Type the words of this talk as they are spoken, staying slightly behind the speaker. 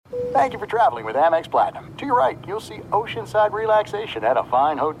Thank you for traveling with Amex Platinum. To your right, you'll see oceanside relaxation at a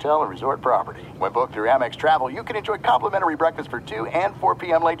fine hotel and resort property. When booked through Amex Travel, you can enjoy complimentary breakfast for 2 and 4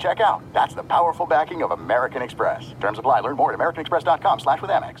 p.m. late checkout. That's the powerful backing of American Express. Terms apply. Learn more at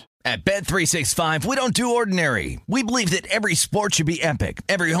americanexpress.com/withAmex. At Bet365, we don't do ordinary. We believe that every sport should be epic.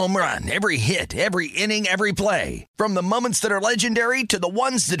 Every home run, every hit, every inning, every play. From the moments that are legendary to the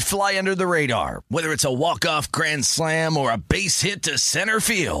ones that fly under the radar. Whether it's a walk-off grand slam or a base hit to center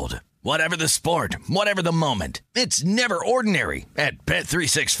field. Whatever the sport, whatever the moment. It's never ordinary at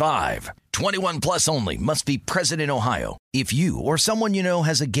Bet365. 21 plus only. Must be present in Ohio. If you or someone you know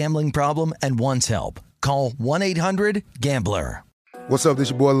has a gambling problem and wants help, call 1-800-GAMBLER. What's up, this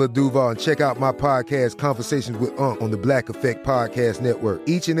your boy Lil Duval, and check out my podcast, Conversations with Unc, on the Black Effect Podcast Network.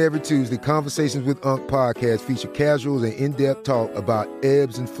 Each and every Tuesday, Conversations with Unc podcast feature casuals and in-depth talk about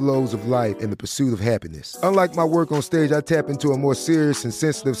ebbs and flows of life and the pursuit of happiness. Unlike my work on stage, I tap into a more serious and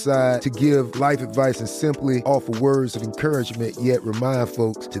sensitive side to give life advice and simply offer words of encouragement, yet remind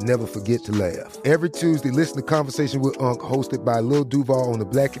folks to never forget to laugh. Every Tuesday, listen to Conversations with Unc, hosted by Lil Duval on the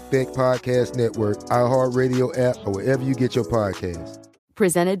Black Effect Podcast Network, iHeartRadio app, or wherever you get your podcasts.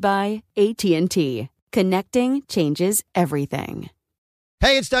 Presented by AT&T. Connecting changes everything.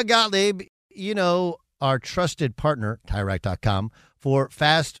 Hey, it's Doug Gottlieb. You know, our trusted partner, TireRack.com, for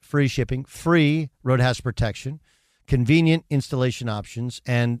fast, free shipping, free road hazard protection, convenient installation options,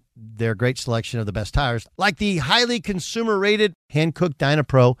 and their great selection of the best tires, like the highly consumer-rated hand-cooked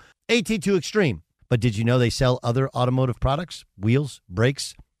Dynapro AT2 Extreme. But did you know they sell other automotive products? Wheels,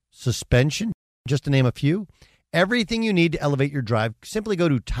 brakes, suspension, just to name a few. Everything you need to elevate your drive, simply go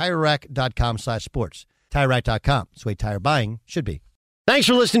to TireRack.com/sports. TireRack.com. It's the way tire buying should be. Thanks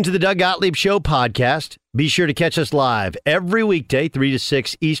for listening to the Doug Gottlieb Show podcast. Be sure to catch us live every weekday, 3 to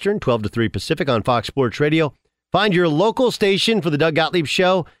 6 Eastern, 12 to 3 Pacific on Fox Sports Radio. Find your local station for the Doug Gottlieb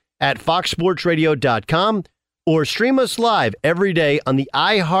Show at foxsportsradio.com or stream us live every day on the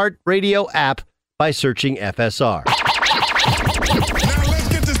iHeartRadio app by searching FSR.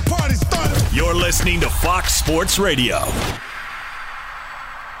 You're listening to Fox Sports Radio.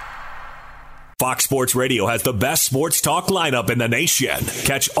 Fox Sports Radio has the best sports talk lineup in the nation.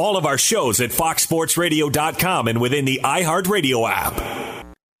 Catch all of our shows at foxsportsradio.com and within the iHeartRadio app.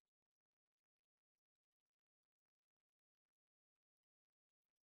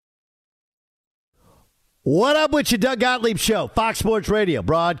 What up with your Doug Gottlieb Show? Fox Sports Radio,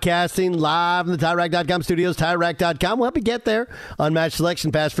 broadcasting live in the TireRack.com studios. TireRack.com will help you get there. Unmatched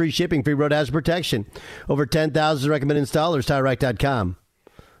selection, fast, free shipping, free road hazard protection. Over 10,000 recommended installers. TireRack.com,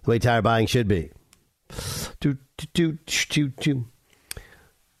 the way tire buying should be.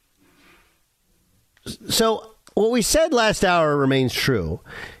 So what we said last hour remains true.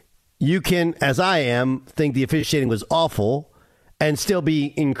 You can, as I am, think the officiating was awful and still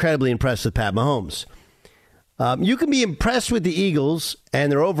be incredibly impressed with Pat Mahomes. You can be impressed with the Eagles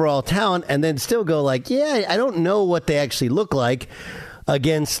and their overall talent and then still go like, yeah, I don't know what they actually look like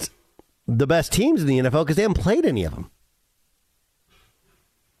against the best teams in the NFL because they haven't played any of them.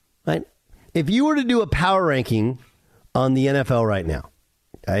 Right? If you were to do a power ranking on the NFL right now,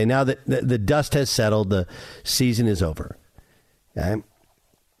 okay, now that the dust has settled, the season is over. Okay?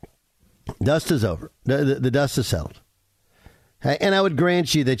 Dust is over. The dust is settled. Okay? And I would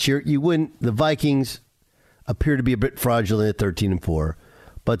grant you that the Vikings appear to be a bit fraudulent at 13-4,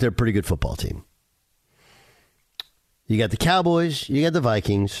 but they're a pretty good football team. You got the Cowboys, you got the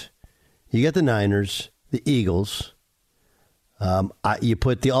Vikings, you got the Niners, the Eagles. You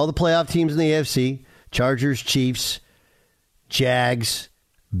put all the playoff teams in the AFC: Chargers, Chiefs, Jags,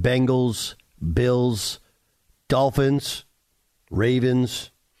 Bengals, Bills, Dolphins, Ravens.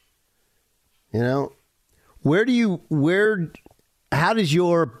 You know, how does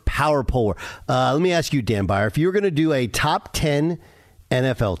your power poll work? Let me ask you, Dan Byer, if you were going to do a top 10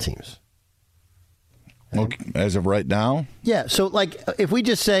 NFL teams. Okay, as of right now? Yeah. So, like, if we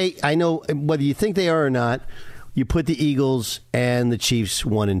just say, I know whether you think they are or not, you put the Eagles and the Chiefs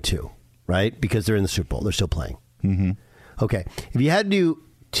 1 and 2, right? Because they're in the Super Bowl. They're still playing. Mm-hmm. Okay. If you had to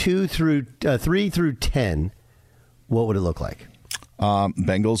do 3 through 10, what would it look like?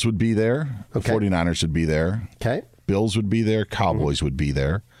 Bengals would be there. Okay. 49ers would be there. Okay. Bills would be there. Cowboys would be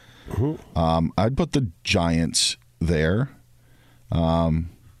there. Mm-hmm. I'd put the Giants there.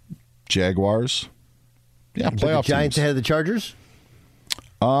 Jaguars. Yeah, playoff the Giants teams. ahead of the Chargers?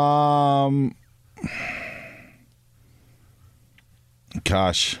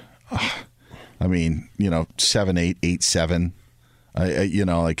 Gosh. I mean, 7-8, 8-7.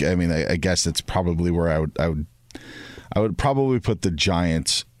 I guess that's probably where I would probably put the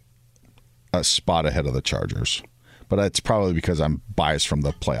Giants a spot ahead of the Chargers. but that's probably because I'm biased from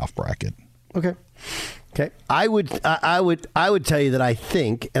the playoff bracket. Okay. I would tell you that I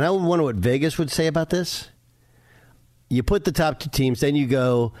think, and I would wonder what Vegas would say about this. You put the top 2 teams, then you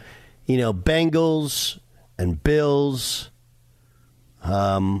go, Bengals and Bills.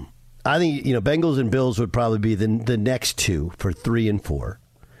 I think Bengals and Bills would probably be the next 2 for 3 and 4.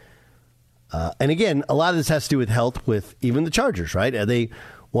 And again, a lot of this has to do with health with even the Chargers, right? Are they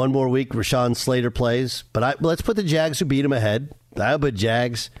one more week? Rashawn Slater plays, but let's put the Jags who beat him ahead. I put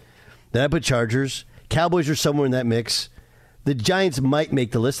Jags, then I put Chargers. Cowboys are somewhere in that mix. The Giants might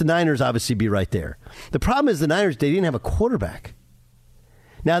make the list. The Niners obviously be right there. The problem is the Niners, they didn't have a quarterback.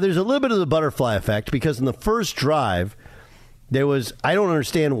 Now, there's a little bit of the butterfly effect because in the first drive, I don't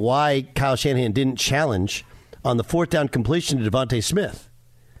understand why Kyle Shanahan didn't challenge on the 4th down completion to Devontae Smith.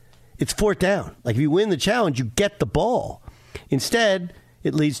 It's 4th down. Like, if you win the challenge, you get the ball. Instead,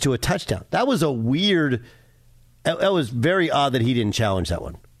 it leads to a touchdown. That was that was very odd that he didn't challenge that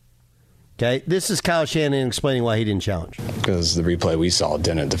one. Okay, this is Kyle Shanahan explaining why he didn't challenge. Because the replay we saw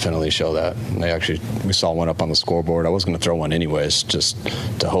didn't definitely show that. We saw one up on the scoreboard. I was going to throw one anyways, just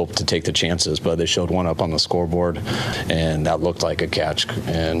to hope to take the chances, but they showed one up on the scoreboard, and that looked like a catch,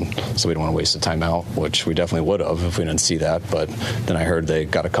 and so we don't want to waste the timeout, which we definitely would have if we didn't see that. But then I heard they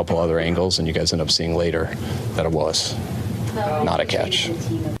got a couple other angles, and you guys end up seeing later that it was not a catch.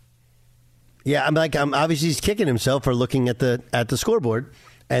 Yeah, I'm obviously he's kicking himself for looking at the scoreboard.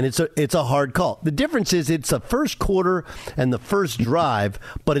 And it's a hard call. The difference is it's the first quarter and the first drive,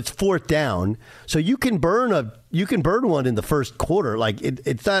 but it's 4th down, so you can burn one in the first quarter. Like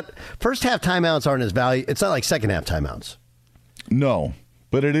it's not first half timeouts aren't as valuable. It's not like second half timeouts. No,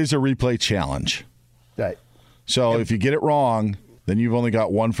 but it is a replay challenge. Right. So if you get it wrong, then you've only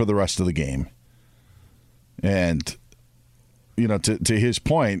got one for the rest of the game. And to his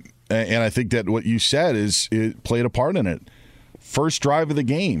point, and I think that what you said it played a part in it. First drive of the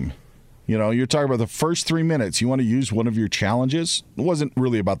game. You're talking about the first 3 minutes. You want to use one of your challenges. It wasn't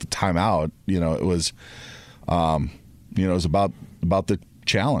really about the timeout. It was, it was about the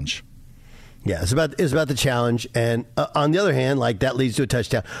challenge. Yeah, it's about the challenge. And on the other hand, like that leads to a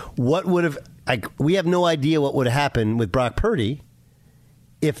touchdown. What would have? We have no idea what would have happened with Brock Purdy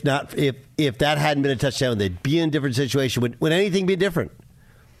if that hadn't been a touchdown. They'd be in a different situation. Would anything be different?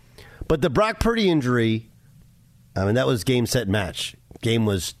 But the Brock Purdy injury. That was game, set, match. Game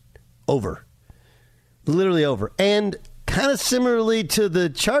was over. Literally over. And kind of similarly to the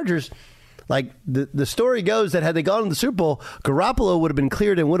Chargers, like the story goes that had they gone to the Super Bowl, Garoppolo would have been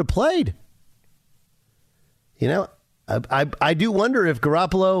cleared and would have played. I do wonder if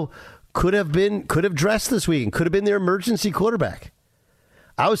Garoppolo could have dressed this week and could have been their emergency quarterback.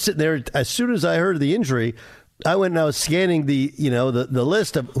 I was sitting there, as soon as I heard of the injury, I went and I was scanning the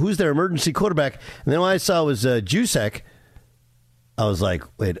list of who's their emergency quarterback, and then when I saw it was Juszczyk, I was like,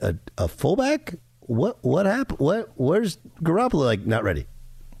 wait, a fullback? What happened? Where's Garoppolo? Like, not ready.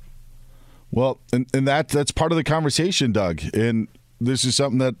 Well, and that's part of the conversation, Doug. And this is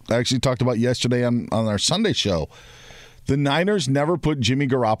something that I actually talked about yesterday on our Sunday show. The Niners never put Jimmy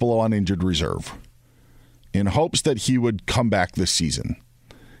Garoppolo on injured reserve in hopes that he would come back this season,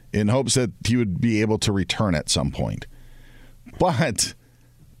 in hopes that he would be able to return at some point. But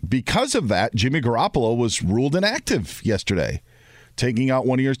because of that, Jimmy Garoppolo was ruled inactive yesterday, taking out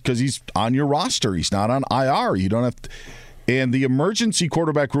one of yours because he's on your roster. He's not on IR. You don't have to. And the emergency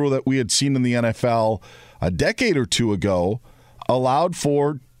quarterback rule that we had seen in the NFL a decade or two ago allowed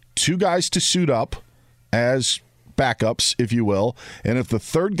for two guys to suit up as backups, if you will. And if the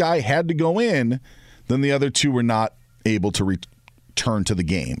third guy had to go in, then the other two were not able to return to the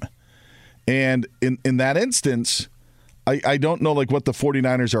game. And in that instance, I don't know like what the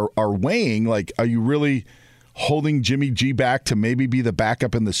 49ers are weighing. Like, are you really holding Jimmy G back to maybe be the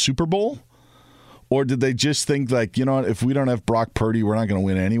backup in the Super Bowl? Or did they just think like, you know what, if we don't have Brock Purdy, we're not going to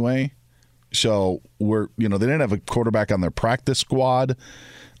win anyway? So they didn't have a quarterback on their practice squad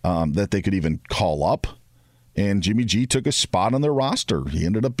that they could even call up. And Jimmy G took a spot on their roster. He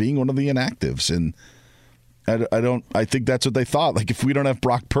ended up being one of the inactives. And I think that's what they thought. Like, if we don't have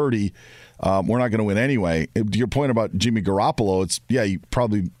Brock Purdy, we're not going to win anyway. To your point about Jimmy Garoppolo, he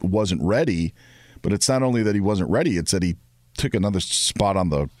probably wasn't ready. But it's not only that he wasn't ready, it's that he took another spot on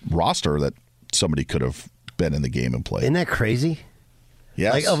the roster that somebody could have been in the game and played. Isn't that crazy?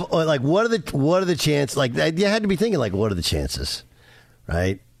 Yes. Like what are the chances? Like, you had to be thinking, like, what are the chances,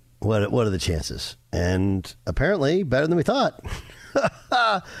 right? What are the chances? And apparently better than we thought.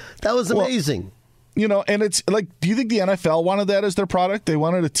 That was amazing. And it's like, do you think the NFL wanted that as their product? They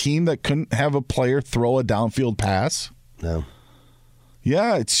wanted a team that couldn't have a player throw a downfield pass? No.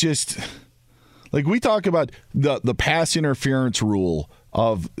 Yeah, it's just Like, we talk about the pass interference rule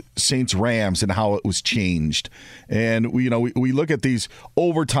of Saints Rams and how it was changed. And we look at these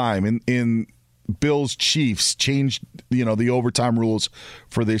overtime in Bills Chiefs changed, the overtime rules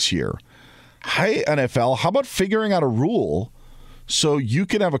for this year. Hey, NFL, how about figuring out a rule so you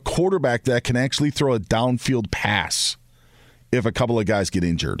can have a quarterback that can actually throw a downfield pass if a couple of guys get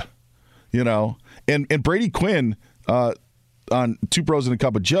injured? And Brady Quinn on Two Bros and a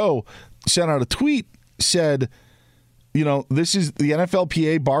Cup of Joe sent out a tweet, said, this is the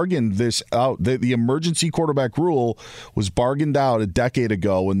NFLPA bargained this out. The emergency quarterback rule was bargained out a decade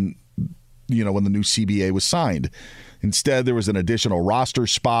ago when the new CBA was signed. Instead, there was an additional roster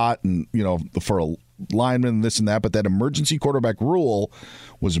spot and, for a lineman and this and that, but that emergency quarterback rule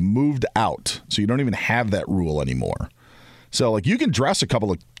was moved out. So you don't even have that rule anymore. So, you can dress a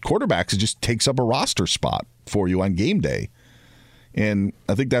couple of quarterbacks. It just takes up a roster spot for you on game day. And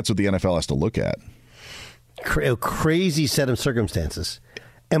I think that's what the NFL has to look at. Crazy set of circumstances.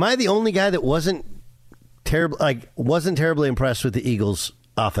 Am I the only guy that wasn't terribly impressed with the Eagles'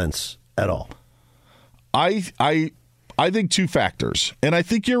 offense at all? I think two factors, and I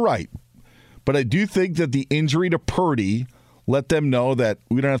think you're right. But I do think that the injury to Purdy let them know that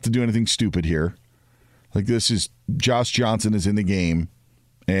we don't have to do anything stupid here. This is Josh Johnson is in the game,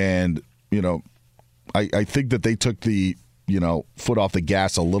 and I think that they took the foot off the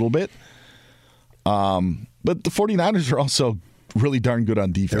gas a little bit. But the 49ers are also really darn good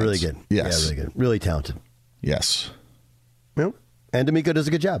on defense. They're really good. Yes. Yeah, really good. Really talented. Yes. Well, and D'Amico does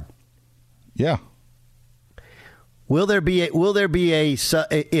a good job. Yeah. Will there be if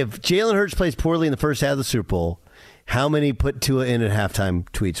Jalen Hurts plays poorly in the first half of the Super Bowl, how many put Tua in at halftime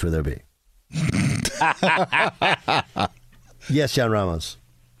tweets will there be? Yes, John Ramos.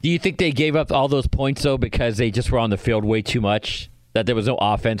 Do you think they gave up all those points, though, because they just were on the field way too much? That there was no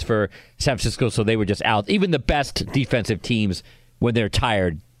offense for San Francisco, so they were just out. Even the best defensive teams, when they're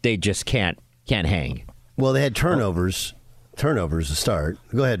tired, they just can't hang. Well, they had turnovers to start.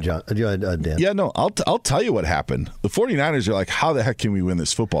 Go ahead, John. Go ahead, Dan. Yeah, no, I'll tell you what happened. The 49ers are like, how the heck can we win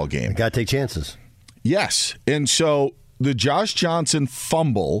this football game? Got to take chances. Yes, and so the Josh Johnson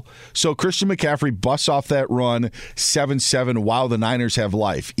fumble. So Christian McCaffrey busts off that run 7-7 while the Niners have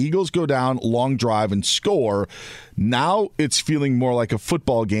life. Eagles go down, long drive, and score. Now it's feeling more like a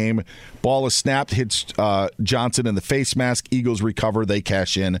football game. Ball is snapped, hits Johnson in the face mask. Eagles recover, they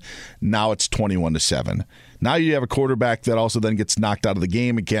cash in. Now it's 21-7. Now you have a quarterback that also then gets knocked out of the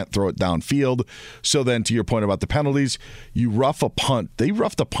game and can't throw it downfield. So then to your point about the penalties, you rough a punt. They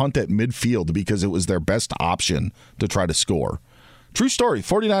roughed a punt at midfield because it was their best option to try to score. True story.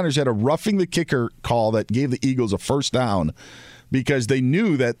 49ers had a roughing the kicker call that gave the Eagles a first down because they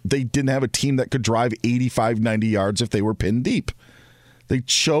knew that they didn't have a team that could drive 85, 90 yards if they were pinned deep. They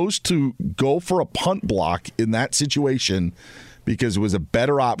chose to go for a punt block in that situation because it was a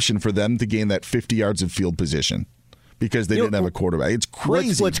better option for them to gain that 50 yards of field position because they didn't have a quarterback. It's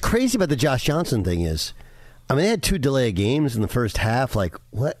crazy. What's crazy about the Josh Johnson thing is, they had 2 delay of games in the first half.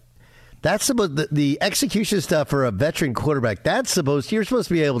 What? That's supposed the execution stuff for a veteran quarterback. You're supposed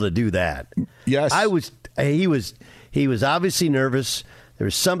to be able to do that. Yes, He was obviously nervous. There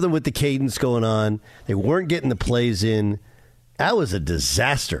was something with the cadence going on. They weren't getting the plays in. That was a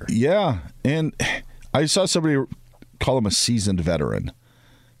disaster. Yeah, and I saw somebody call him a seasoned veteran.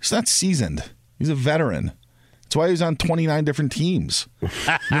 He's not seasoned. He's a veteran. That's why he's on 29 different teams.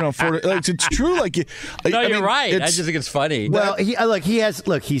 It's true. You're right. I just think it's funny. Well,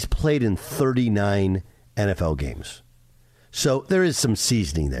 he's played in 39 NFL games, so there is some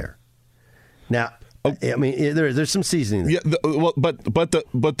seasoning there. Now, there's some seasoning there. Yeah,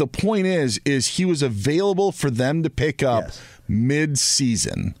 but the point is he was available for them to pick up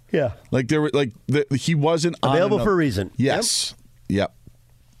mid-season. Yeah, he wasn't available for a reason. Yes. Yep.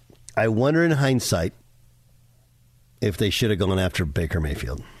 I wonder in hindsight if they should have gone after Baker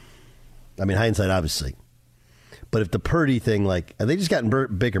Mayfield. Hindsight, obviously. But if the Purdy thing, have they just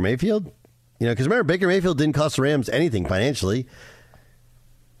gotten Baker Mayfield? Because remember, Baker Mayfield didn't cost the Rams anything financially.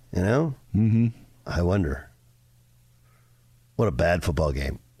 Mm-hmm. I wonder. What a bad football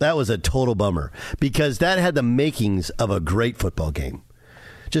game. That was a total bummer because that had the makings of a great football game.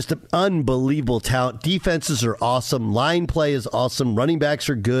 Just an unbelievable talent. Defenses are awesome. Line play is awesome. Running backs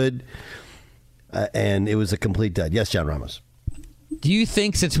are good. And it was a complete dud. Yes, John Ramos. Do you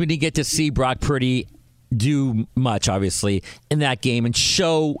think, since we didn't get to see Brock Purdy do much, obviously, in that game and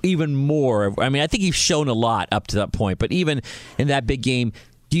show even more? I think he's shown a lot up to that point, but even in that big game,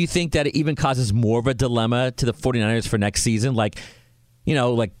 do you think that it even causes more of a dilemma to the 49ers for next season?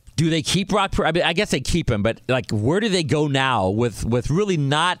 Do they keep Brock Purdy? I guess they keep him, but where do they go now with really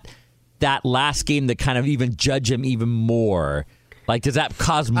not that last game to kind of even judge him even more? Like, does that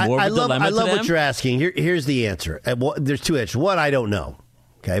cause more of a dilemma to them? I love what you're asking. Here's the answer. There's two answers. One, I don't know.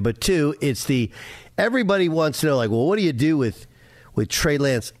 Okay, but two, it's everybody wants to know, like, well, what do you do with Trey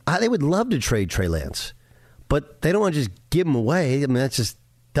Lance? They would love to trade Trey Lance, but they don't want to just give him away. I mean, that's just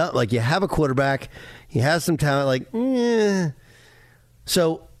dumb. Like, you have a quarterback, he has some talent, like,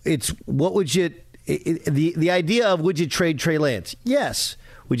 So it's what would you? The idea of would you trade Trey Lance? Yes.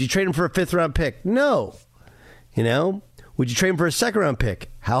 Would you trade him for a 5th-round pick? No. Would you trade him for a 2nd-round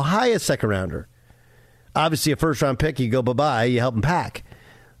pick? How high a 2nd-rounder? Obviously, a 1st-round pick, you go bye-bye, you help him pack.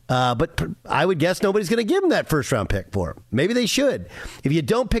 But I would guess nobody's going to give him that 1st-round pick for him. Maybe they should. If you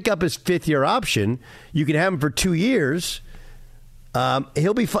don't pick up his 5th-year option, you can have him for 2 years.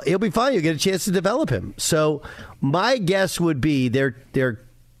 He'll be fine. You'll get a chance to develop him. So my guess would be they're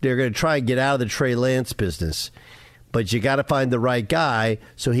going to try and get out of the Trey Lance business. But you got to find the right guy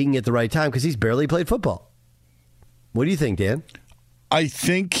so he can get the right time because he's barely played football. What do you think, Dan? I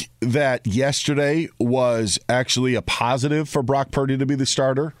think that yesterday was actually a positive for Brock Purdy to be the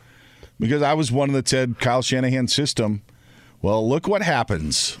starter because I was one that said Kyle Shanahan's system. Well, look what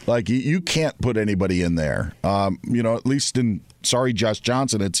happens. Like, you can't put anybody in there. At least in Josh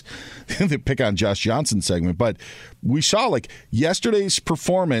Johnson. It's the pick on Josh Johnson segment. But we saw, like, yesterday's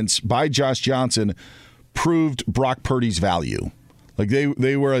performance by Josh Johnson proved Brock Purdy's value. Like,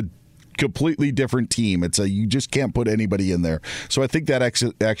 they were a completely different team. It's you just can't put anybody in there. So I think that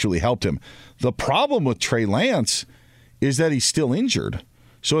actually helped him. The problem with Trey Lance is that he's still injured.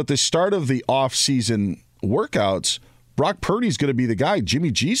 So at the start of the offseason workouts, Brock Purdy's going to be the guy.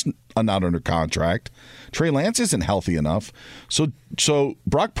 Jimmy G's not under contract. Trey Lance isn't healthy enough. So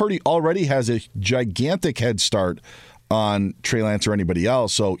Brock Purdy already has a gigantic head start on Trey Lance or anybody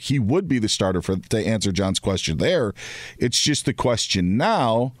else. So he would be the starter to answer John's question there. It's just the question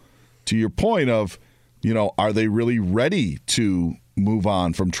now, to your point of, are they really ready to move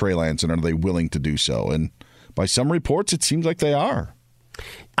on from Trey Lance, and are they willing to do so? And by some reports, it seems like they are.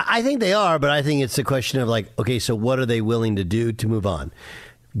 I think they are, but I think it's a question of, like, okay, so what are they willing to do to move on?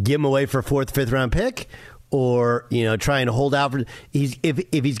 Give him away for a 4th, 5th-round pick, or try and hold out for? If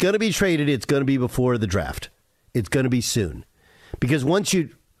he's going to be traded, it's going to be before the draft. It's going to be soon, because once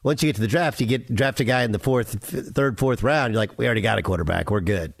you get to the draft, you draft a guy in the 3rd, 4th round. You're like, we already got a quarterback, we're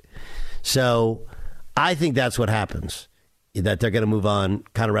good. So I think that's what happens, that they're going to move on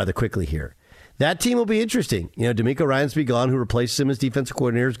kind of rather quickly here. That team will be interesting. D'Amico Ryans be gone, who replaces him as defensive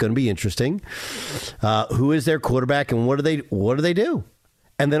coordinator, is going to be interesting. Who is their quarterback, and what do they do?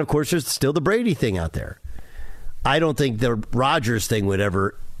 And then, of course, there's still the Brady thing out there. I don't think the Rodgers thing would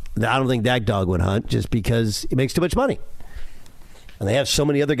ever. I don't think that dog would hunt just because it makes too much money, and they have so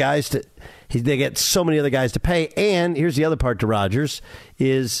many other guys to. They get so many other guys to pay. And here's the other part to Rodgers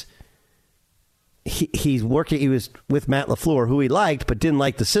is. He's working. He was with Matt LaFleur, who he liked, but didn't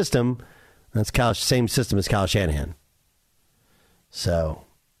like the system. That's same system as Kyle Shanahan. So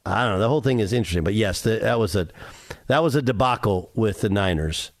I don't know. The whole thing is interesting, but yes, that was a debacle with the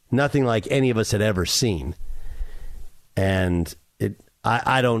Niners. Nothing like any of us had ever seen. And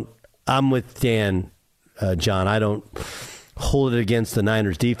I'm with Dan, John. I don't hold it against the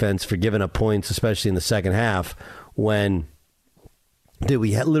Niners defense for giving up points, especially in the second half when.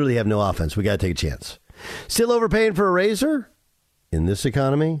 We literally have no offense. We got to take a chance. Still overpaying for a razor in this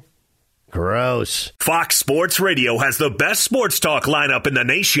economy? Gross. Fox Sports Radio has the best sports talk lineup in the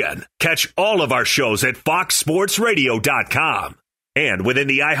nation. Catch all of our shows at foxsportsradio.com. And within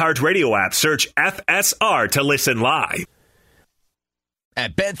the iHeartRadio app, search FSR to listen live.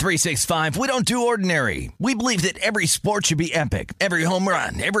 At Bet365, we don't do ordinary. We believe that every sport should be epic. Every home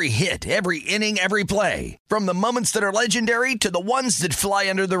run, every hit, every inning, every play. From the moments that are legendary to the ones that fly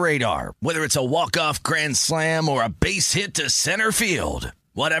under the radar. Whether it's a walk-off grand slam or a base hit to center field.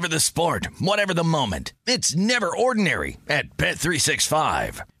 Whatever the sport, whatever the moment. It's never ordinary at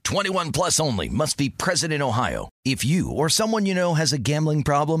Bet365. 21 plus only. Must be present in Ohio. If you or someone you know has a gambling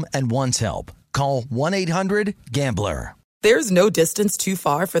problem and wants help, call 1-800-GAMBLER. There's no distance too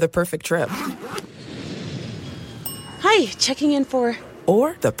far for the perfect trip. Hi, checking in for...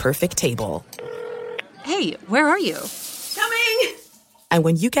 Or the perfect table. Hey, where are you? Coming! And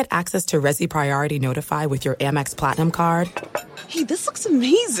when you get access to Resi Priority Notify with your Amex Platinum card... Hey, this looks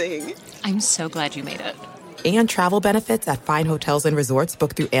amazing. I'm so glad you made it. And travel benefits at fine hotels and resorts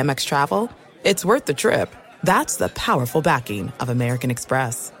booked through Amex Travel, it's worth the trip. That's the powerful backing of American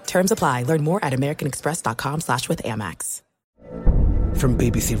Express. Terms apply. Learn more at americanexpress.com/withAmex. From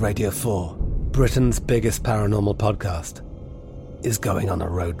BBC Radio 4, Britain's biggest paranormal podcast is going on a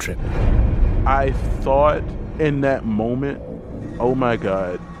road trip. I thought in that moment, oh my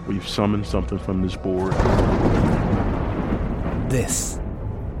God, We've summoned something from this board. This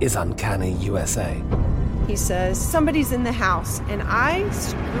is Uncanny USA. He says, somebody's in the house, and I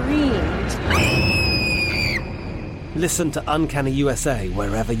screamed. Listen to Uncanny USA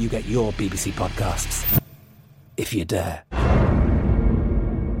wherever you get your BBC podcasts, if you dare.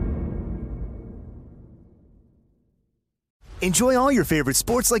 Enjoy all your favorite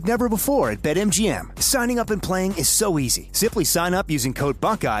sports like never before at BetMGM. Signing up and playing is so easy. Simply sign up using code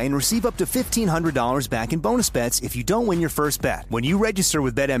Buckeye and receive up to $1,500 back in bonus bets if you don't win your first bet. When you register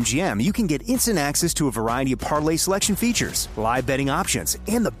with BetMGM, you can get instant access to a variety of parlay selection features, live betting options,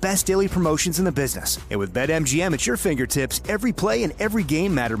 and the best daily promotions in the business. And with BetMGM at your fingertips, every play and every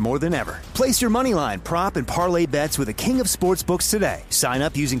game matter more than ever. Place your moneyline, prop, and parlay bets with the king of sportsbooks today. Sign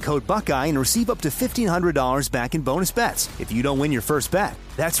up using code Buckeye and receive up to $1,500 back in bonus bets if you don't win your first bet.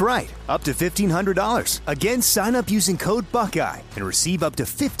 That's right, up to $1,500. Again, sign up using code Buckeye and receive up to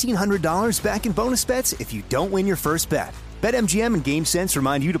 $1,500 back in bonus bets if you don't win your first bet. BetMGM and GameSense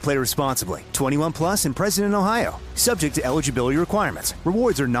remind you to play responsibly. 21 plus and present in Ohio. Subject to eligibility requirements.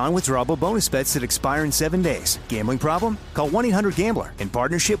 Rewards are non-withdrawable bonus bets that expire in 7 days. Gambling problem? Call 1-800-GAMBLER in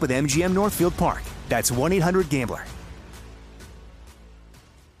partnership with MGM Northfield Park. That's 1-800-GAMBLER.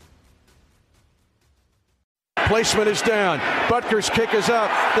 Placement is down. Butker's kick is up.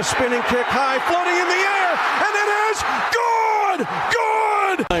 The spinning kick high, floating in the air, and it is good!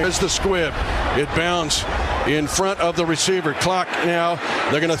 Good! There's the squib. It bounds in front of the receiver. Clock now.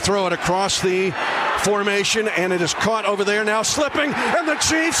 They're going to throw it across the formation, and it is caught over there now, slipping, and the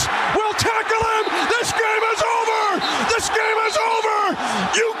Chiefs will tackle him! This game is over! This game is over!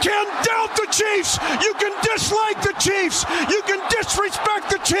 You can doubt the Chiefs! You can dislike the Chiefs! You can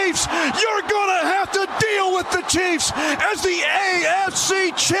disrespect the Chiefs! You're gonna have to deal with the Chiefs as the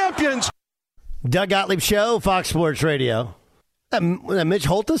AFC champions! Doug Gottlieb Show, Fox Sports Radio. Mitch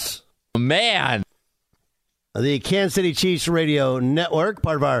Holthus? Man. The Kansas City Chiefs Radio Network,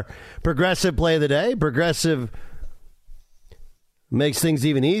 part of our Progressive Play of the Day. Progressive makes things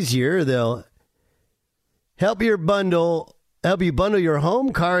even easier. They'll help you bundle your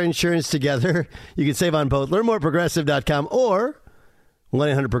home, car insurance together. You can save on both. Learn more at Progressive.com or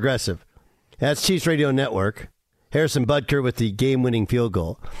 1-800-PROGRESSIVE. That's Chiefs Radio Network. Harrison Butker with the game-winning field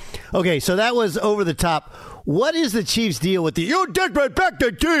goal. Okay, so that was over the top. What is the Chiefs' deal with the "you disrespect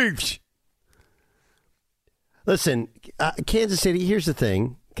the Chiefs"? Listen, Kansas City, here's the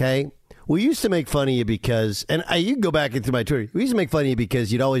thing, okay? We used to make fun of you because, and you can go back into my Twitter, we used to make fun of you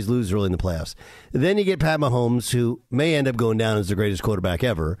because you'd always lose early in the playoffs. Then you get Pat Mahomes, who may end up going down as the greatest quarterback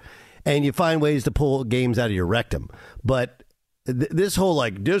ever, and you find ways to pull games out of your rectum. But this whole,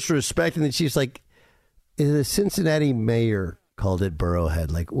 disrespecting the Chiefs, the Cincinnati mayor called it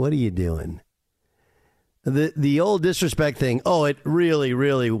Burrowhead. What are you doing? The old disrespect thing. Oh, it really,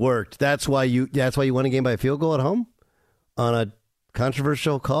 really worked. That's why you won a game by a field goal at home on a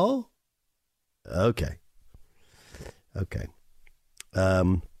controversial call. Okay.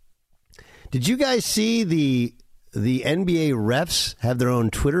 Did you guys see the NBA refs have their own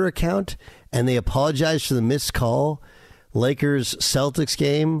Twitter account and they apologized for the missed call Lakers Celtics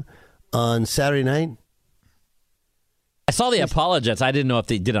game on Saturday night? I saw the apologize. I didn't know if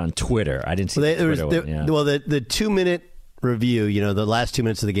they did it on Twitter. I didn't see the Twitter one. Yeah. Well, the 2-minute review, the last 2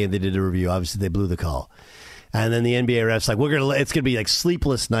 minutes of the game, they did a review. Obviously, they blew the call. And then the NBA refs it's going to be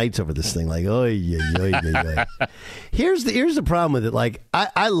sleepless nights over this thing. Here's the problem with it.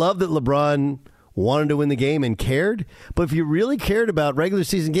 I love that LeBron wanted to win the game and cared. But if you really cared about regular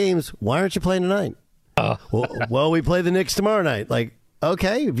season games, why aren't you playing tonight? Well, we play the Knicks tomorrow night.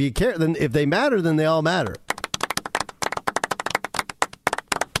 Okay, if you care, then if they matter, then they all matter.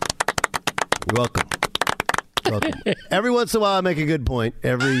 You're welcome. Every once in a while, I make a good point.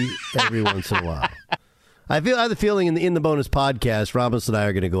 Every once in a while. I have the feeling in the bonus podcast, Ramos and I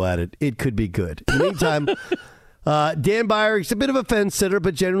are going to go at it. It could be good. In the meantime, Dan Byer, he's a bit of a fence sitter,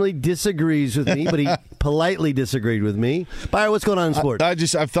 but generally disagrees with me. But he politely disagreed with me. Byer, what's going on in sports?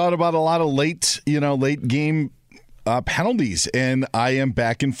 I've thought about a lot of late game penalties, and I am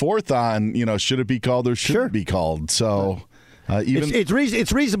back and forth on should it be called or shouldn't it be called. So. It's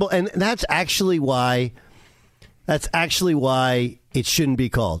reasonable, and that's actually why it shouldn't be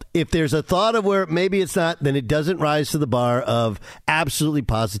called. If there's a thought of where maybe it's not, then it doesn't rise to the bar of absolutely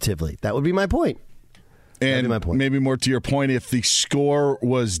positively. That would be my point. And maybe more to your point, if the score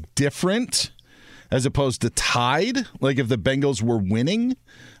was different as opposed to tied, if the Bengals were winning,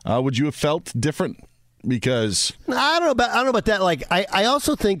 would you have felt different? Because I don't know about that. I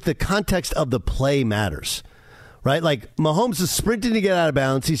also think the context of the play matters. Right? Mahomes is sprinting to get out of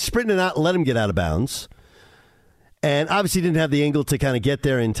bounds. He's sprinting to not let him get out of bounds. and obviously didn't have the angle to kind of get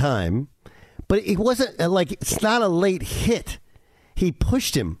there in time. But it wasn't it's not a late hit. He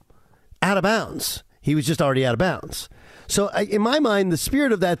pushed him out of bounds. He was just already out of bounds. So in my mind, the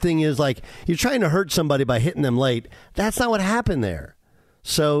spirit of that thing is like you're trying to hurt somebody by hitting them late. That's not what happened there.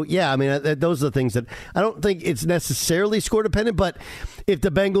 So, yeah, I mean, those are the things that I don't think it's necessarily score dependent. But if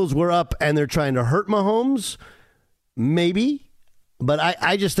the Bengals were up and they're trying to hurt Mahomes, maybe. But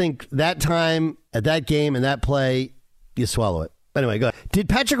I just think that time at that game and that play, you swallow it. Anyway, go ahead. Did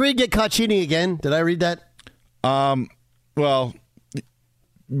Patrick Reed get caught cheating again? Did I read that? Well,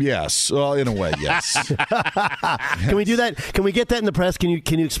 yes. Well, in a way, yes. Can we do that? Can we get that in the press? Can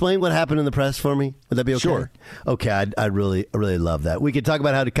you explain what happened in the press for me? Would that be okay? Sure. Okay, I really love that. We could talk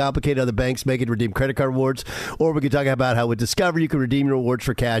about how to complicate other banks, make it redeem credit card rewards, or we could talk about how with Discover you can redeem your rewards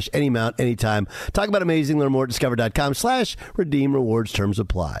for cash any amount, anytime. Talk about amazing. Learn more at discover.com/redeem rewards. Terms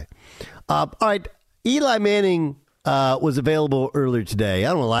apply. All right, Eli Manning was available earlier today. I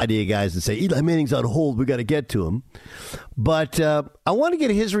don't want to lie to you guys and say Eli Manning's on hold. We got to get to him. But I want to get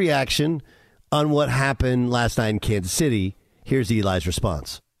his reaction on what happened last night in Kansas City. Here's Eli's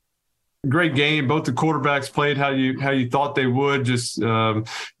response. Great game. Both the quarterbacks played how you thought they would. Just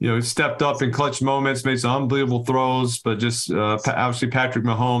stepped up in clutch moments, made some unbelievable throws. But just obviously Patrick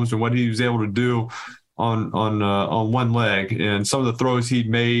Mahomes and what he was able to do on one leg, and some of the throws he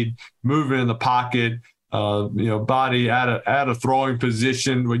made, moving in the pocket. Body at a throwing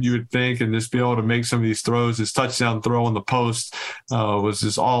position, what you would think, and just be able to make some of these throws. His touchdown throw on the post was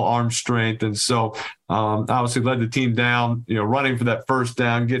just all arm strength. And so obviously led the team down, running for that first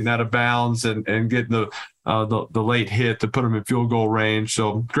down, getting out of bounds and getting the late hit to put him in field goal range.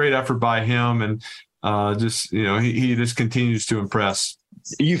 So great effort by him. And he just continues to impress.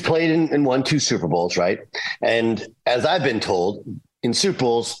 You've played and won 2 Super Bowls, right? And as I've been told, in Super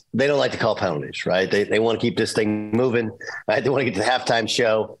Bowls, they don't like to call penalties, right? They want to keep this thing moving, right? They want to get to the halftime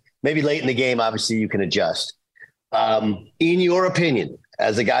show. Maybe late in the game, obviously, you can adjust. In your opinion,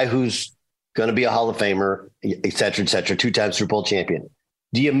 as a guy who's going to be a Hall of Famer, et cetera, 2-time Super Bowl champion,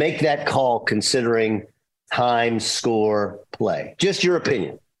 do you make that call considering time, score, play? Just your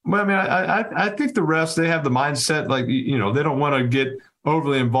opinion. Well, I mean, I think the refs, they have the mindset, they don't want to get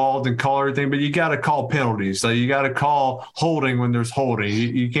overly involved and call everything, but you got to call penalties. You got to call holding when there's holding.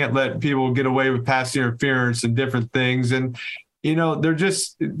 You can't let people get away with pass interference and different things. And, they're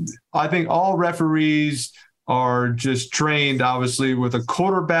just, I think all referees are just trained, obviously, with a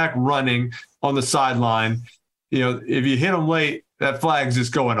quarterback running on the sideline. If you hit them late, that flag's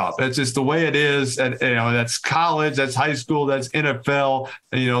just going up. That's just the way it is. And, that's college, that's high school, that's NFL,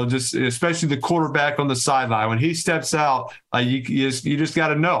 just especially the quarterback on the sideline. When he steps out, you just got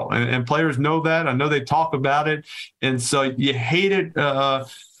to know. And players know that. I know they talk about it. And so you hate it.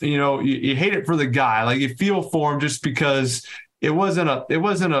 You hate it for the guy. You feel for him just because it wasn't a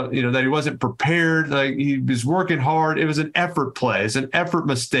that he wasn't prepared. He was working hard. It was an effort play. It's an effort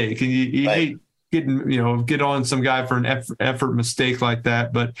mistake. And you right. hate get on some guy for an effort mistake like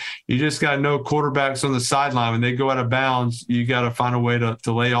that. But you just got to know quarterbacks on the sideline, when they go out of bounds, you got to find a way to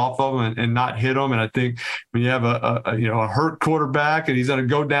lay off of them and not hit them. And I think when you have a hurt quarterback and he's going to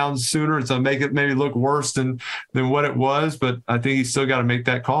go down sooner, it's going to make it maybe look worse than what it was. But I think he's still got to make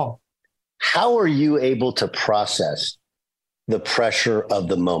that call. How are you able to process the pressure of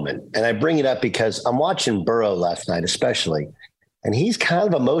the moment? And I bring it up because I'm watching Burrow last night, especially. And he's kind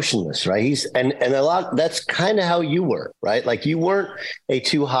of emotionless, right? And a lot, that's kind of how you were, right? You weren't a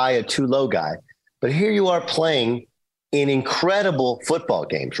too high, a too low guy, but here you are playing in incredible football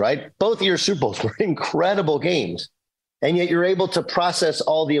games, right? Both of your Super Bowls were incredible games. And yet you're able to process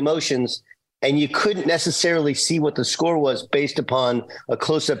all the emotions, and you couldn't necessarily see what the score was based upon a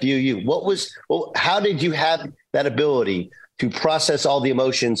close-up view. How did you have that ability to process all the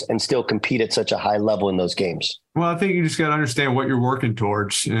emotions and still compete at such a high level in those games? Well, I think you just got to understand what you're working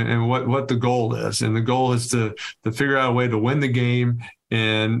towards and what the goal is. And the goal is to figure out a way to win the game.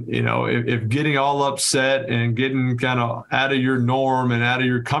 And, if getting all upset and getting kind of out of your norm and out of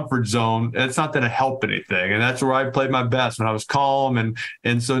your comfort zone, it's not going to help anything. And that's where I played my best, when I was calm.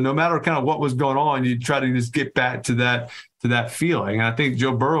 And so no matter kind of what was going on, you try to just get back to that feeling. And I think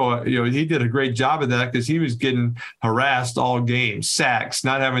Joe Burrow, he did a great job of that, because he was getting harassed all game, sacks,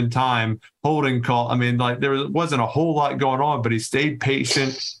 not having time holding call. I mean, like there wasn't a whole lot going on, but he stayed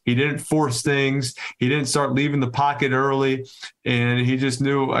patient. He didn't force things. He didn't start leaving the pocket early, and he just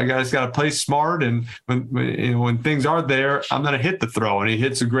knew I got to play smart. And when things are there, I'm going to hit the throw. And he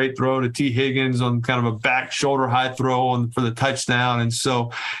hits a great throw to T. Higgins on kind of a back shoulder high throw for the touchdown. And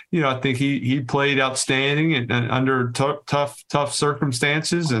so, I think he played outstanding and under tough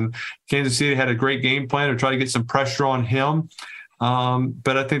circumstances. And Kansas City had a great game plan to try to get some pressure on him.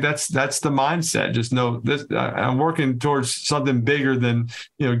 But I think that's the mindset. Just know this. I'm working towards something bigger than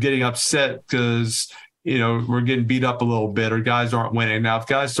getting upset because we're getting beat up a little bit or guys aren't winning. Now, if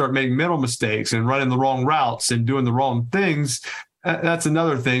guys start making mental mistakes and running the wrong routes and doing the wrong things, that's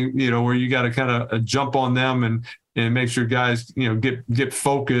another thing. Where you got to kind of jump on them and make sure guys get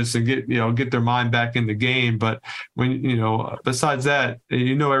focused and get their mind back in the game. But when besides that,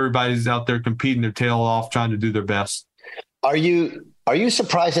 everybody's out there competing their tail off, trying to do their best. Are you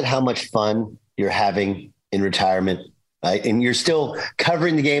surprised at how much fun you're having in retirement? And you're still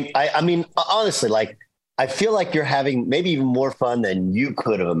covering the game. I mean, honestly, like I feel like you're having maybe even more fun than you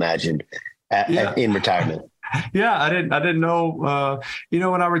could have imagined in retirement. Yeah, I didn't know.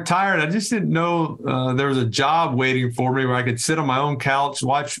 When I retired, I just didn't know there was a job waiting for me where I could sit on my own couch,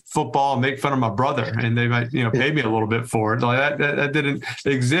 watch football, and make fun of my brother, and they might, pay me a little bit for it. Like that didn't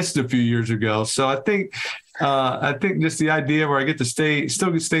exist a few years ago. So I think just the idea where I get to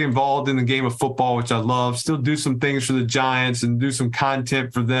stay involved in the game of football, which I love, still do some things for the Giants and do some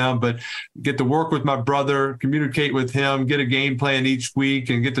content for them, but get to work with my brother, communicate with him, get a game plan each week,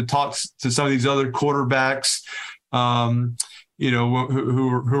 and get to talk to some of these other quarterbacks, who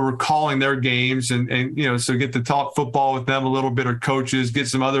are calling their games and so get to talk football with them a little bit, or coaches, get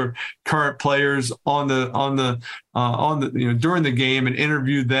some other current players on the during the game and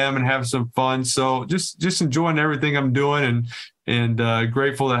interview them and have some fun. So just enjoying everything I'm doing and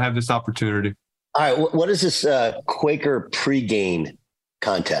grateful to have this opportunity. All right. What is this Quaker pregame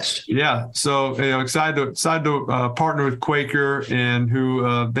contest? Yeah. So, excited to partner with Quaker, and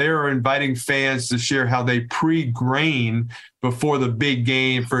who they are inviting fans to share how they pre-grain before the big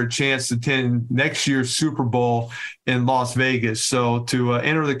game for a chance to attend next year's Super Bowl in Las Vegas. So to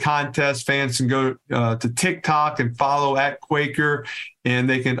enter the contest, fans can go to TikTok and follow @Quaker, and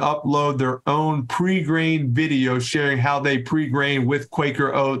they can upload their own pre-grain video sharing how they pre-grain with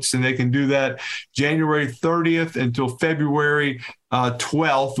Quaker Oats. And they can do that January 30th until February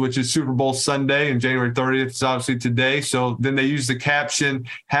 12th, which is Super Bowl Sunday, and January 30th is obviously today. So then they use the caption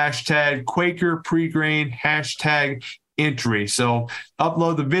 #Quaker pre-grain #entry. So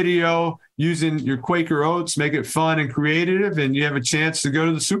upload the video using your Quaker Oats, make it fun and creative, and you have a chance to go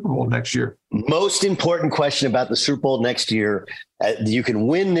to the Super Bowl next year. Most important question about the Super Bowl next year, you can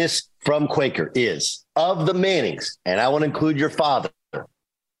win this from Quaker, is of the Mannings, and I want to include your father,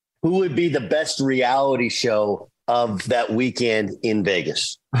 who would be the best reality show of that weekend in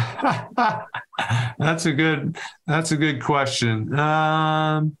Vegas? That's a good question.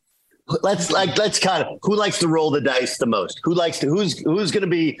 Let's kind of, who likes to roll the dice the most? Who's going to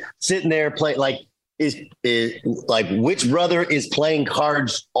be sitting there playing? Like is like which brother is playing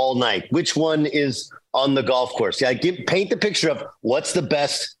cards all night? Which one is on the golf course? Yeah, paint the picture of what's the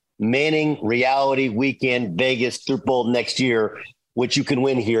best Manning reality weekend Vegas Super Bowl next year, which you can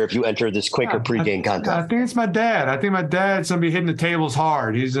win here if you enter this Quaker pregame contest. I think it's my dad. I think my dad's going to be hitting the tables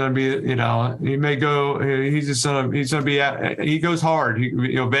hard. He's going to be, he may go, he goes hard.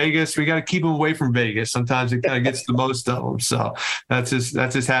 Vegas, we got to keep him away from Vegas. Sometimes he kind of gets the most of them. So that's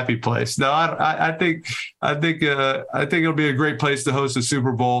his happy place. No, I think it'll be a great place to host a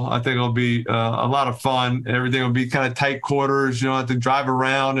Super Bowl. I think it'll be a lot of fun. Everything will be kind of tight quarters. You don't have to drive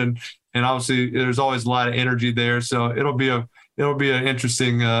around, and obviously there's always a lot of energy there. So it'll be an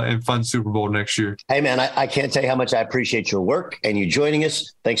interesting and fun Super Bowl next year. Hey, man, I can't tell you how much I appreciate your work and you joining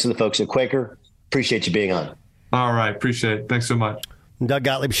us. Thanks to the folks at Quaker. Appreciate you being on. All right. Appreciate it. Thanks so much. Doug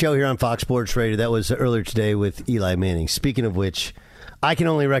Gottlieb Show here on Fox Sports Radio. That was earlier today with Eli Manning. Speaking of which, I can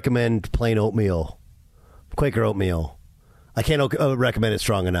only recommend plain oatmeal, Quaker oatmeal. I can't recommend it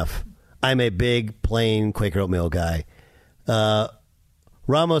strong enough. I'm a big plain Quaker oatmeal guy.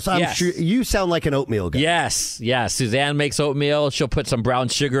 Ramos, I'm sure you sound like an oatmeal guy. Yes. Suzanne makes oatmeal. She'll put some brown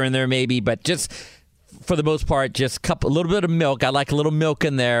sugar in there maybe, but just for the most part, just a little bit of milk. I like a little milk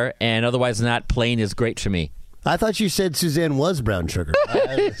in there, and otherwise not, plain is great for me. I thought you said Suzanne was brown sugar.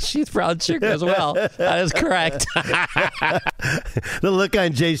 She's brown sugar as well. That is correct. The look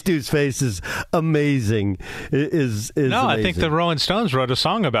on Jay Stu's face is amazing. Is no, amazing. I think the Rolling Stones wrote a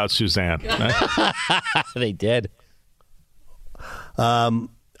song about Suzanne. They did. All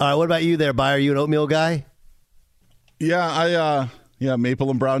right, what about you there, By? Are you an oatmeal guy? Yeah, Yeah, maple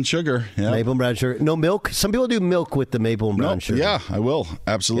and brown sugar. Yeah. Maple and brown sugar. No milk. Some people do milk with the maple and brown sugar. Yeah, I will.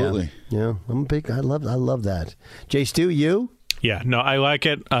 Absolutely. Yeah, I'm a big. I love that. Jay Stu, you? Yeah, no, I like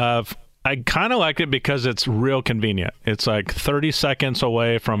it. I kind of like it because it's real convenient. It's like 30 seconds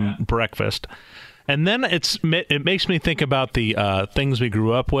away from breakfast. And then it makes me think about the things we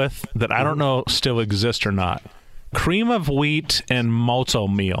grew up with that I don't know still exist or not. Cream of wheat and malto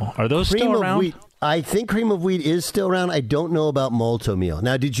meal. Are those still around? Wheat. I think cream of wheat is still around. I don't know about malto meal.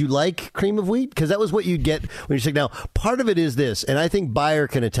 Now, did you like cream of wheat? Because that was what you'd get when you're sick. Now, part of it is this, and I think Bayer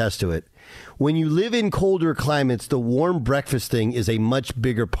can attest to it. When you live in colder climates, the warm breakfast thing is a much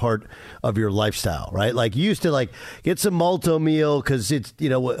bigger part of your lifestyle, right? Like you used to get some malto meal because it's,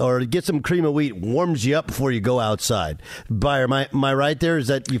 or get some cream of wheat, warms you up before you go outside. Bayer, am I right there? Is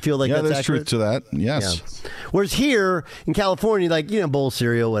that you feel like that's there's accurate? truth to that. Yes. Yeah. Whereas here in California, bowl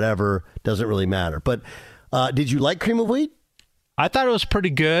cereal, whatever, doesn't really matter. But did you like cream of wheat? I thought it was pretty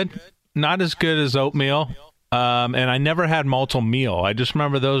good. Not as good as oatmeal. And I never had malto meal. I just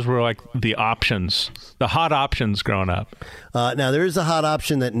remember those were like the options, the hot options growing up. Now, there is a hot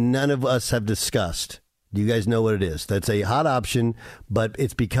option that none of us have discussed. Do you guys know what it is? That's a hot option, but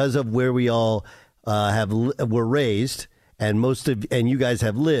it's because of where we all were raised and and you guys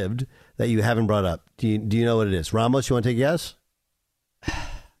have lived that you haven't brought up. Do you know what it is? Ramos, you want to take a guess?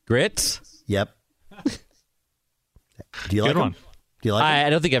 Grits? Yep. Do you like them? Do you like them? I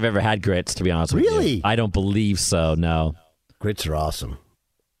don't think I've ever had grits, to be honest with you. Really? I don't believe so, no. Grits are awesome.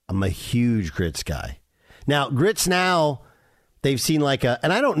 I'm a huge grits guy. Now, grits now, they've seen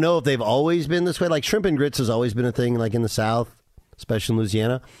and I don't know if they've always been this way. Like shrimp and grits has always been a thing like in the South, especially in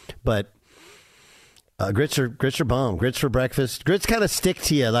Louisiana. But grits are bomb. Grits for breakfast. Grits kind of stick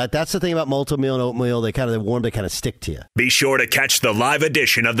to you. That's the thing about malto meal and oatmeal. They're warm. They kind of stick to you. Be sure to catch the live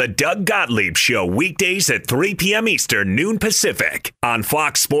edition of the Doug Gottlieb Show weekdays at 3 p.m. Eastern, noon Pacific on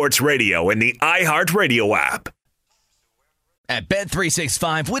Fox Sports Radio and the iHeartRadio app. At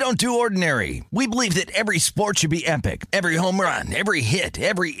Bet365, we don't do ordinary. We believe that every sport should be epic. Every home run, every hit,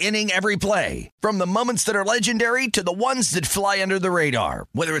 every inning, every play. From the moments that are legendary to the ones that fly under the radar.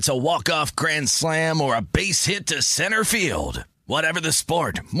 Whether it's a walk-off grand slam or a base hit to center field. Whatever the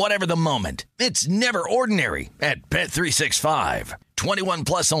sport, whatever the moment. It's never ordinary at Bet365. 21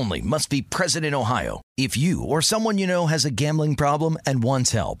 plus only. Must be present in Ohio. If you or someone you know has a gambling problem and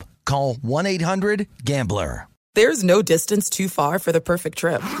wants help, call 1-800-GAMBLER. There's no distance too far for the perfect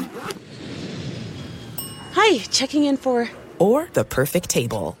trip. Hi, checking in for... Or the perfect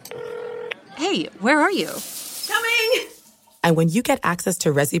table. Hey, where are you? Coming! And when you get access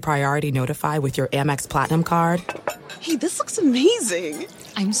to Resi Priority Notify with your Amex Platinum card... Hey, this looks amazing.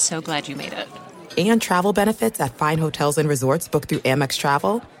 I'm so glad you made it. And travel benefits at fine hotels and resorts booked through Amex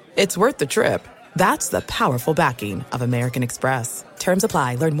Travel, it's worth the trip. That's the powerful backing of American Express. Terms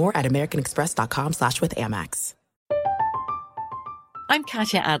apply. Learn more at americanexpress.com/withAmex. I'm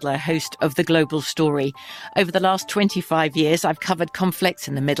Katya Adler, host of The Global Story. Over the last 25 years, I've covered conflicts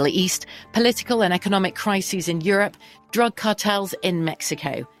in the Middle East, political and economic crises in Europe, drug cartels in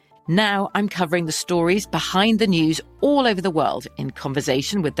Mexico. Now I'm covering the stories behind the news all over the world in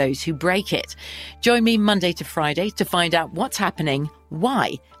conversation with those who break it. Join me Monday to Friday to find out what's happening,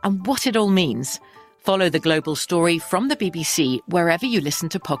 why, and what it all means. Follow The Global Story from the BBC wherever you listen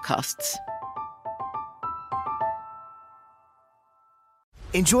to podcasts.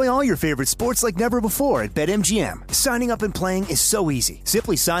 Enjoy all your favorite sports like never before at BetMGM. Signing up and playing is so easy.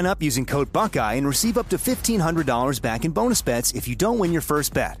 Simply sign up using code Buckeye and receive up to $1,500 back in bonus bets if you don't win your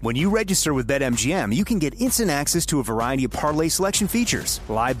first bet. When you register with BetMGM, you can get instant access to a variety of parlay selection features,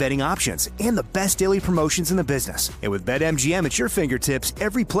 live betting options, and the best daily promotions in the business. And with BetMGM at your fingertips,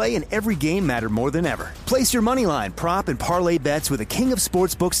 every play and every game matter more than ever. Place your moneyline, prop, and parlay bets with the king of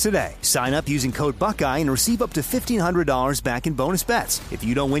sportsbooks today. Sign up using code Buckeye and receive up to $1,500 back in bonus bets if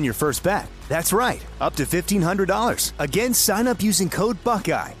you don't win your first bet. That's right, up to $1,500. Again, sign up using code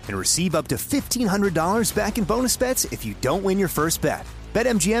Buckeye and receive up to $1,500 back in bonus bets if you don't win your first bet.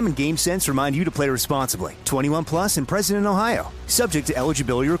 BetMGM and GameSense remind you to play responsibly. 21 plus and present in Ohio. Subject to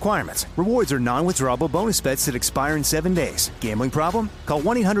eligibility requirements. Rewards are non-withdrawable bonus bets that expire in 7 days. Gambling problem? Call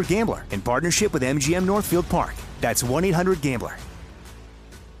 1-800-GAMBLER in partnership with MGM Northfield Park. That's 1-800-GAMBLER.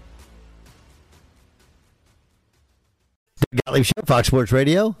 Gottlieb Show, Fox Sports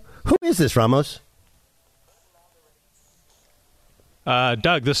Radio. Who is this, Ramos?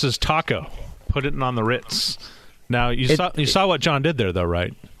 Doug, this is Taco. Put it on the Ritz. Now, you saw what John did there, though,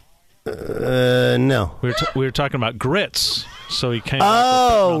 right? No. We were talking about grits, so he came.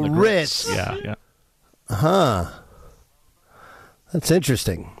 Oh, Ritz. Yeah. Huh. That's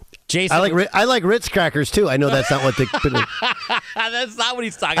interesting. Jason, I like Ritz crackers too. I know that's not what the. That's not what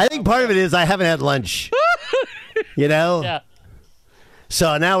he's talking. I think part of it is I haven't had lunch. You know. Yeah.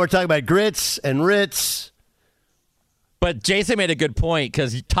 So now we're talking about grits and Ritz. But Jason made a good point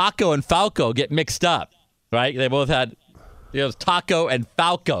because taco and Falco get mixed up, right? They both had, taco and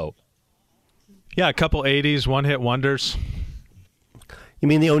Falco. Yeah, a couple 80s one-hit wonders. You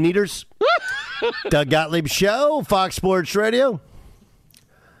mean the Oneaters? Doug Gottlieb Show, Fox Sports Radio.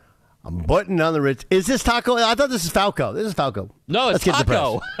 I'm putting on the Ritz. Is this taco? I thought this is Falco. This is Falco. No, it's Let's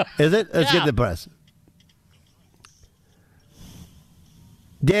taco. Get the press. Is it? Let's get the press.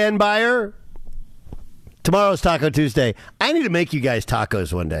 Dan Byer. Tomorrow's Taco Tuesday. I need to make you guys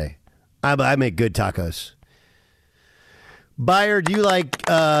tacos one day. I make good tacos. Byer, do you like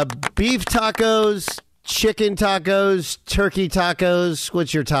beef tacos, chicken tacos, turkey tacos?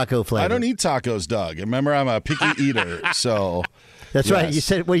 What's your taco flavor? I don't eat tacos, Doug. Remember, I'm a picky eater, so that's yes. right. You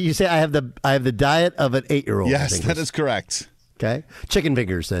said you say I have the diet of an 8-year-old. Yes, that is correct. Okay, chicken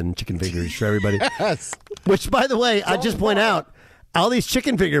fingers then. Chicken fingers for everybody. Yes. Which, by the way, I just point out, all these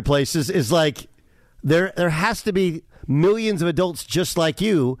chicken finger places is like there has to be millions of adults just like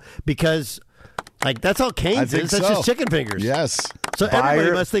you because. Like, that's all Cane's is. That's just chicken fingers. Yes. So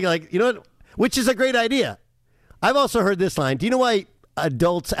everybody must think, like, you know what? Which is a great idea. I've also heard this line. Do you know why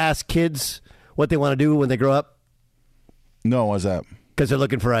adults ask kids what they want to do when they grow up? No, what's that? Because they're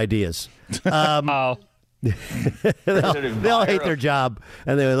looking for ideas. They all hate their job,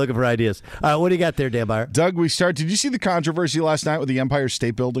 and they're looking for ideas. What do you got there, Dan Byer? Doug, did you see the controversy last night with the Empire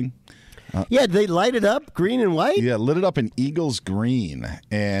State Building? Yeah, they light it up green and white? Yeah, lit it up in Eagles green.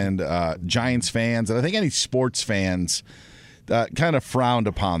 And Giants fans, and I think any sports fans, kind of frowned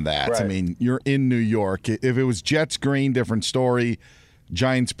upon that. Right. I mean, you're in New York. If it was Jets green, different story.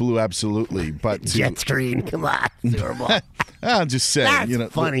 Giants blue, absolutely. But Jets green, come on. I'm just saying.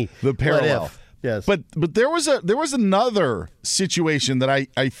 That's funny. The parallel. Yes. But there was another situation that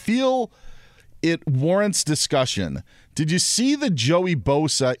I feel it warrants discussion. Did you see the Joey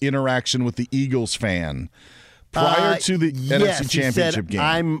Bosa interaction with the Eagles fan prior to the NFC Championship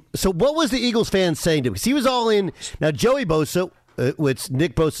game? So what was the Eagles fan saying to him? Because he was all in. Now, Joey Bosa, which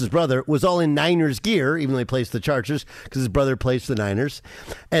Nick Bosa's brother, was all in Niners gear, even though he plays for the Chargers, because his brother plays for the Niners.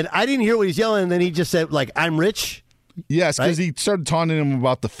 And I didn't hear what he's yelling, and then he just said, like, I'm rich? Yes, because he started taunting him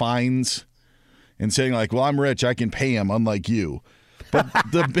about the fines and saying, like, well, I'm rich, I can pay him, unlike you. But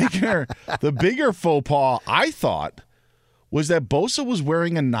the bigger faux pas, I thought, was that Bosa was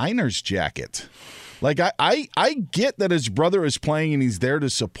wearing a Niners jacket. Like, I get that his brother is playing and he's there to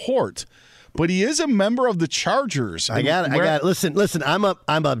support, but he is a member of the Chargers. I got it. Listen, I'm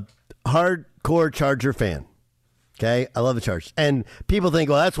a hardcore Charger fan. Okay? I love the Chargers. And people think,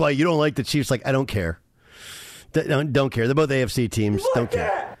 well, that's why you don't like the Chiefs. Like, I don't care. Don't care. They're both AFC teams. Don't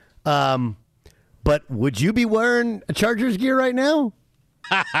care. But would you be wearing a Chargers gear right now?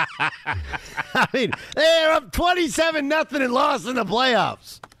 I mean, they're up 27-0 and lost in the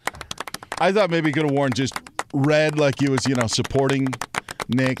playoffs. I thought maybe he could have worn just red like he was, supporting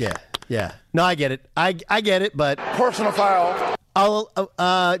Nick. Yeah. No, I get it. I get it, but personal foul.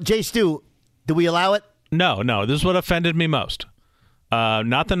 Jay Stu, do we allow it? No. This is what offended me most.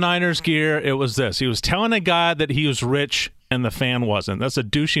 Not the Niners gear. It was this. He was telling a guy that he was rich and the fan wasn't. That's a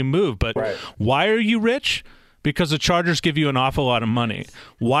douchey move. But Why are you rich? Because the Chargers give you an awful lot of money.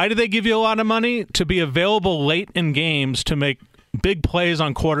 Why do they give you a lot of money? To be available late in games to make big plays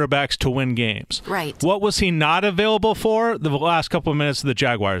on quarterbacks to win games. Right. What was he not available for? The last couple of minutes of the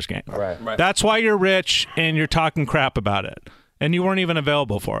Jaguars game. Right. That's why you're rich and you're talking crap about it. And you weren't even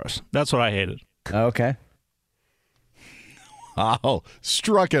available for us. That's what I hated. Okay. Oh,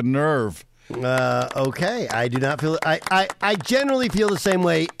 struck a nerve. Okay. I do not feel I generally feel the same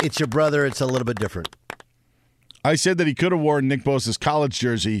way. It's your brother. It's a little bit different. I said that he could have worn Nick Bosa's college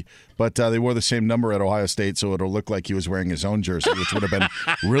jersey, but they wore the same number at Ohio State, so it'll look like he was wearing his own jersey, which would have been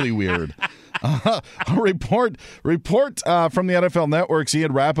really weird. A report from the NFL Network's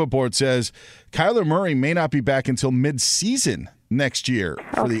Ian Rappaport says Kyler Murray may not be back until mid-season next year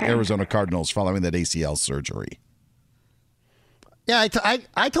for the Arizona Cardinals following that ACL surgery. Yeah,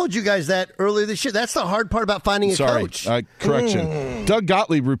 I told you guys that earlier this year. That's the hard part about finding a coach. Correction. Doug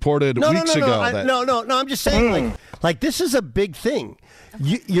Gottlieb reported weeks ago that. No. I'm just saying, like this is a big thing.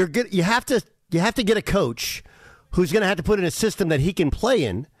 You're good. You have to get a coach who's going to have to put in a system that he can play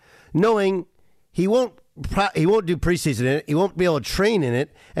in, knowing he won't do preseason in it. He won't be able to train in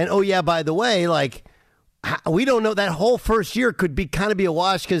it. And oh yeah, by the way, like. We don't know. That whole first year could be a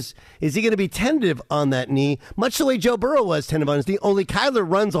wash because is he going to be tentative on that knee? Much the way Joe Burrow was tentative on his knee, only Kyler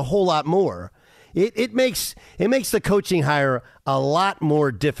runs a whole lot more. It makes the coaching hire a lot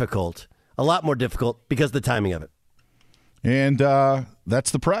more difficult because of the timing of it. And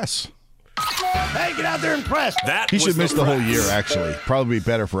that's the press. Hey, get out there and press. He should miss the whole year, actually. Probably be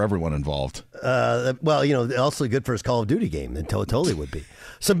better for everyone involved. Well, also good for his Call of Duty game. It totally would be.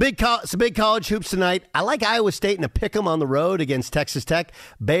 Some big college hoops tonight. I like Iowa State in a pick'em on the road against Texas Tech.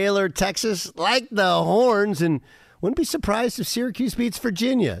 Baylor, Texas, like the Horns, and wouldn't be surprised if Syracuse beats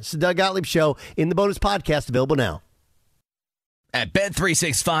Virginia. It's the Doug Gottlieb Show in the bonus podcast, available now. At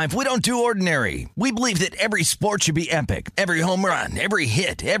Bet365, we don't do ordinary. We believe that every sport should be epic. Every home run, every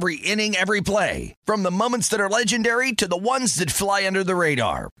hit, every inning, every play. From the moments that are legendary to the ones that fly under the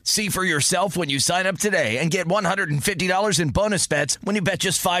radar. See for yourself when you sign up today and get $150 in bonus bets when you bet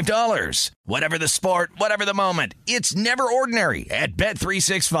just $5. Whatever the sport, whatever the moment, it's never ordinary at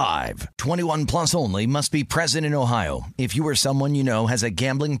Bet365. 21 plus only. Must be present in Ohio. If you or someone you know has a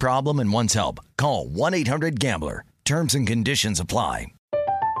gambling problem and wants help, call 1-800-GAMBLER. Terms and conditions apply.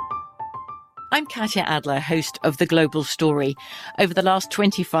 I'm Katya Adler, host of The Global Story. Over the last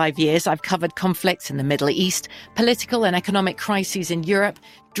 25 years, I've covered conflicts in the Middle East, political and economic crises in Europe,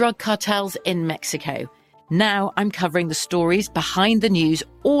 drug cartels in Mexico. Now I'm covering the stories behind the news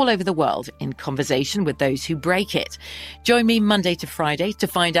all over the world in conversation with those who break it. Join me Monday to Friday to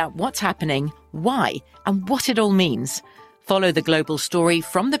find out what's happening, why, and what it all means. Follow The Global Story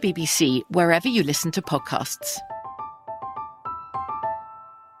from the BBC wherever you listen to podcasts.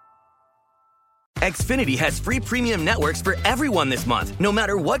 Xfinity has free premium networks for everyone this month, no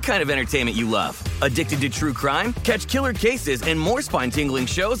matter what kind of entertainment you love. Addicted to true crime? Catch killer cases and more spine-tingling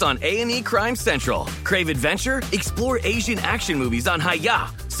shows on A&E Crime Central. Crave adventure? Explore Asian action movies on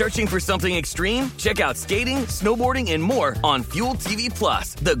Hi-YAH. Searching for something extreme? Check out skating, snowboarding, and more on Fuel TV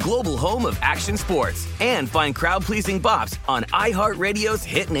Plus, the global home of action sports. And find crowd-pleasing bops on iHeartRadio's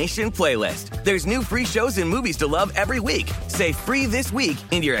Hit Nation playlist. There's new free shows and movies to love every week. Say free this week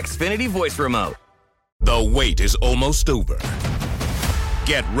in your Xfinity voice remote. The wait is almost over.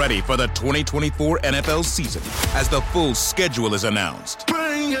 Get ready for the 2024 NFL season as the full schedule is announced.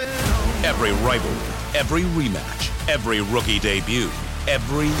 Every rivalry, every rematch, every rookie debut,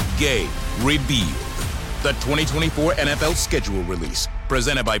 every game revealed. The 2024 NFL schedule release,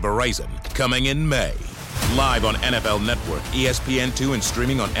 presented by Verizon, coming in May. Live on NFL Network, ESPN2, and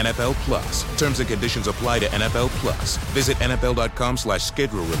streaming on NFL Plus. Terms and conditions apply to NFL Plus. Visit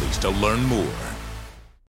NFL.com/schedule release to learn more.